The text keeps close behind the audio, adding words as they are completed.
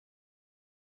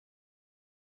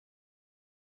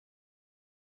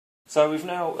So we've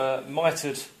now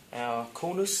mitered our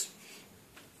corners,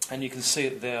 and you can see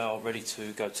that they are ready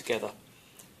to go together.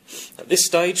 At this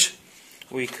stage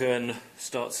we can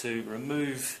start to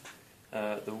remove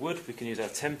the wood. We can use our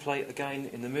template again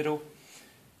in the middle,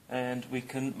 and we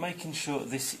can, making sure that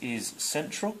this is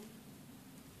central,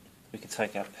 we can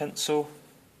take our pencil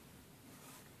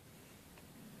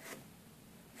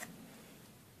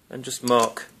and just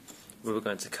mark where we're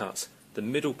going to cut. The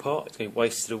middle part is going to be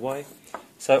wasted away,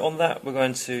 so on that we're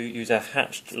going to use our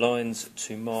hatched lines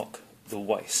to mark the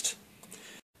waist.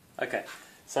 Okay,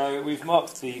 so we've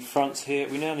marked the front here.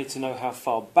 We now need to know how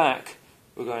far back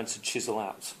we're going to chisel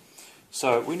out.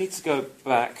 So we need to go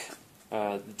back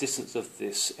the distance of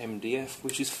this MDF,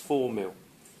 which is 4mm.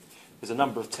 There's a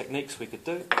number of techniques we could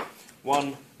do.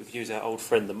 One, we could use our old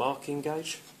friend the marking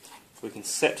gauge. We can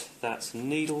set that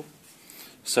needle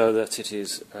so that it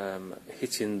is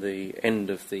hitting the end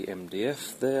of the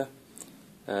MDF there,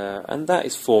 and that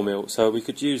is 4mm, so we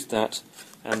could use that,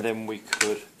 and then we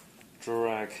could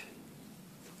drag,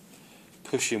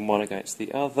 pushing one against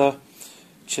the other,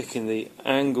 checking the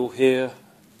angle here.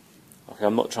 Okay,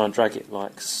 I'm not trying to drag it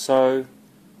like so,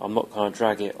 I'm not going to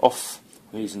drag it off,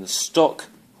 I'm using the stock,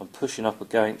 I'm pushing up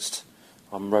against,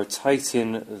 I'm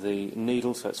rotating the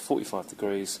needle so it's 45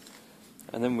 degrees,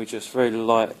 and then we just very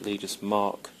lightly just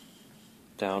mark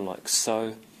down like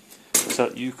so, so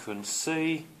that you can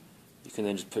see. You can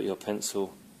then just put your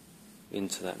pencil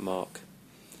into that mark,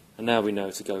 and now we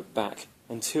know to go back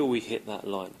until we hit that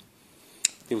line.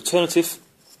 The alternative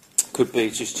could be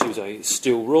just use a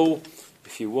steel rule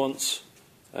if you want,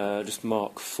 just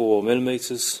mark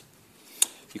 4mm.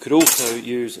 You could also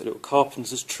use a little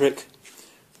carpenter's trick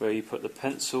where you put the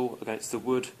pencil against the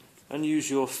wood and use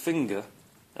your finger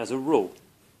as a rule.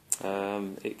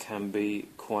 It can be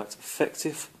quite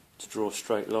effective to draw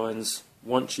straight lines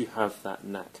once you have that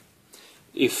knack.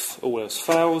 If all else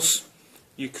fails,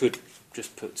 you could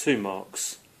just put two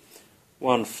marks,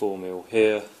 one 4mm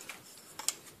here,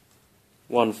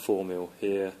 one 4mm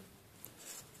here,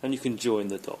 and you can join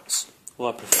the dots. Well,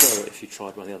 I prefer it if you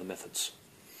tried one of the other methods.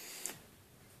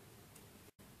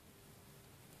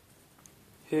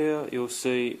 Here you'll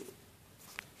see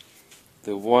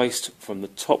the waist from the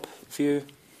top view,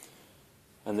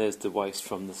 and there's the waist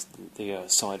from the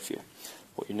side view.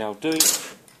 What you now do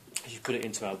is you put it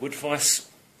into our wood vise.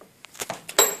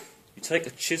 You take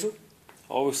a chisel.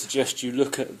 I always suggest you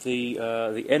look at the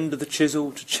end of the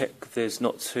chisel to check there's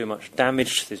not too much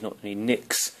damage, there's not any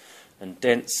nicks and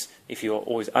dents. If you are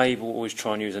always able, always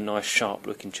try and use a nice sharp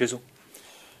looking chisel.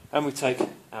 And we take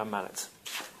our mallet.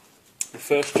 The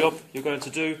first job you're going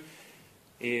to do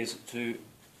is to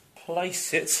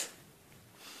place it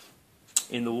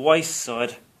in the waist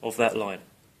side of that line,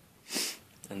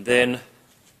 and then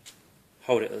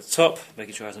hold it at the top,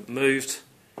 making sure it hasn't moved.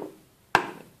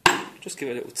 Just give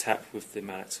it a little tap with the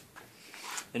mallet.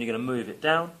 Then you're going to move it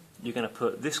down. You're going to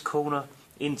put this corner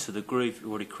into the groove you've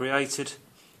already created,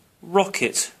 rock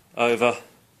it over,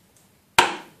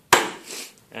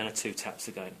 and a 2 taps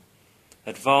again.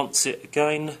 Advance it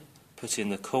again, putting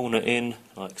the corner in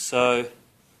like so.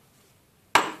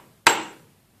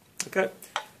 Okay,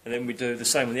 and then we do the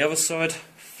same on the other side,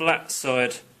 flat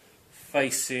side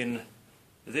facing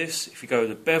this. If you go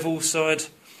the bevel side,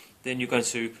 then you're going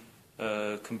to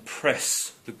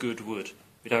compress the good wood.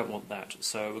 We don't want that,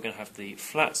 so we're going to have the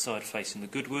flat side facing the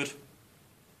good wood.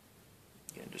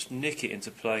 Again, just nick it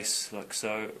into place like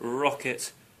so, rock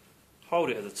it, hold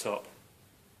it at the top.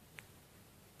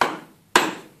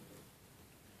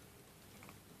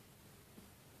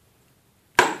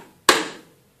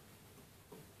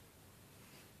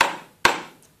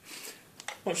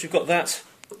 Once you've got that,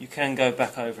 you can go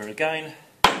back over again.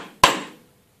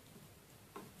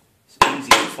 It's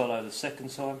easy to follow the second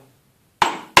time.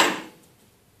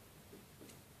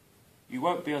 You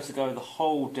won't be able to go the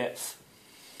whole depth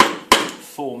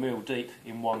 4mm deep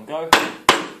in one go.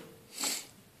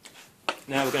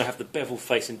 Now we're going to have the bevel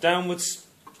facing downwards,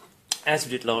 as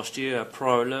we did last year, our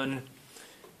prior learning,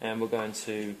 and we're going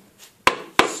to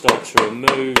start to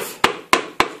remove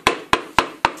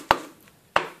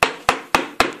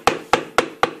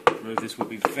this. Will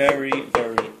be very,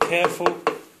 very careful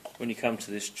when you come to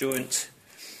this joint.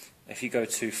 If you go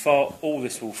too far, all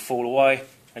this will fall away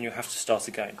and you'll have to start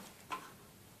again.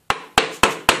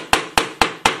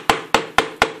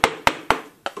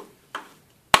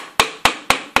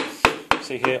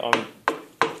 See here, I'm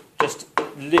just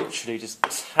literally just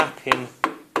tapping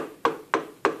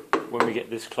when we get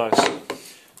this close.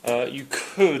 You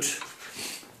could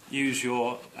use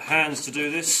your hands to do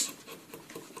this,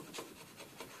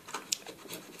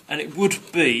 and it would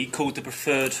be called the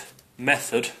preferred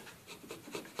method,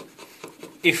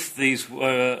 if these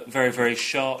were very, very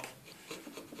sharp.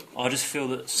 I just feel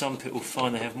that some people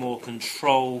find they have more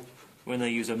control when they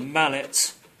use a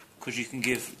mallet, because you can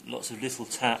give lots of little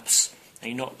taps and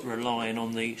you're not relying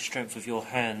on the strength of your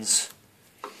hands.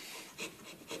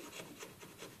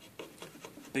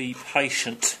 Be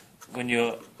patient when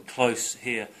you're close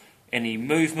here. Any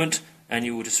movement and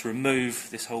you will just remove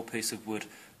this whole piece of wood.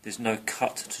 There's no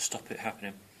cut to stop it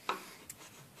happening.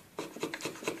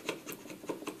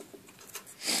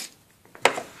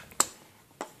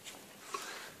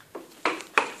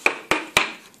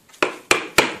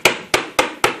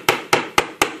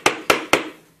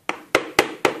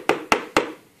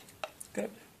 Okay.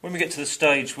 When we get to the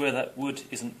stage where that wood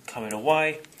isn't coming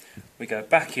away, we go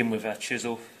back in with our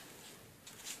chisel.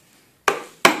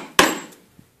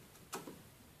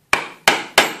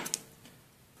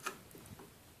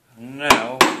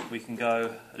 Now we can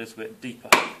go a little bit deeper.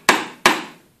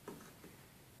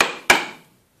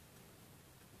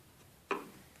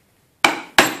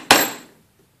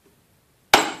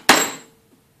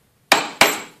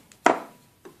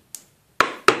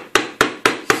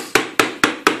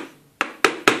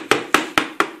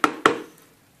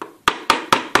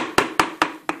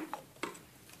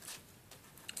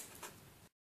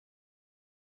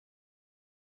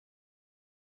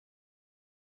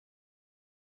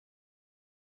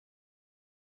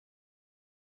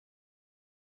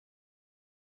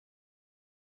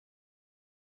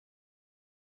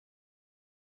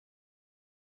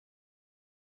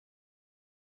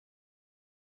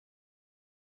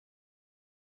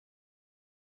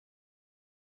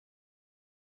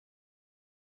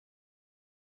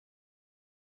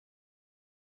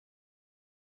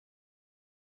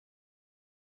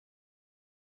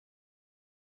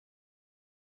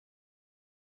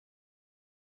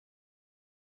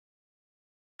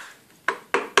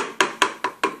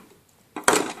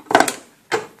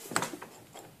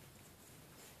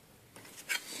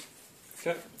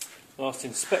 Okay, last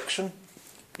inspection.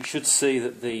 You should see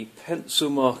that the pencil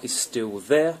mark is still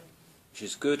there, which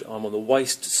is good. I'm on the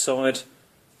waste side,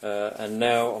 and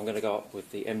now I'm going to go up with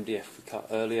the MDF we cut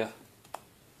earlier,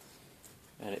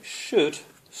 and it should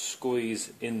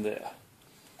squeeze in there.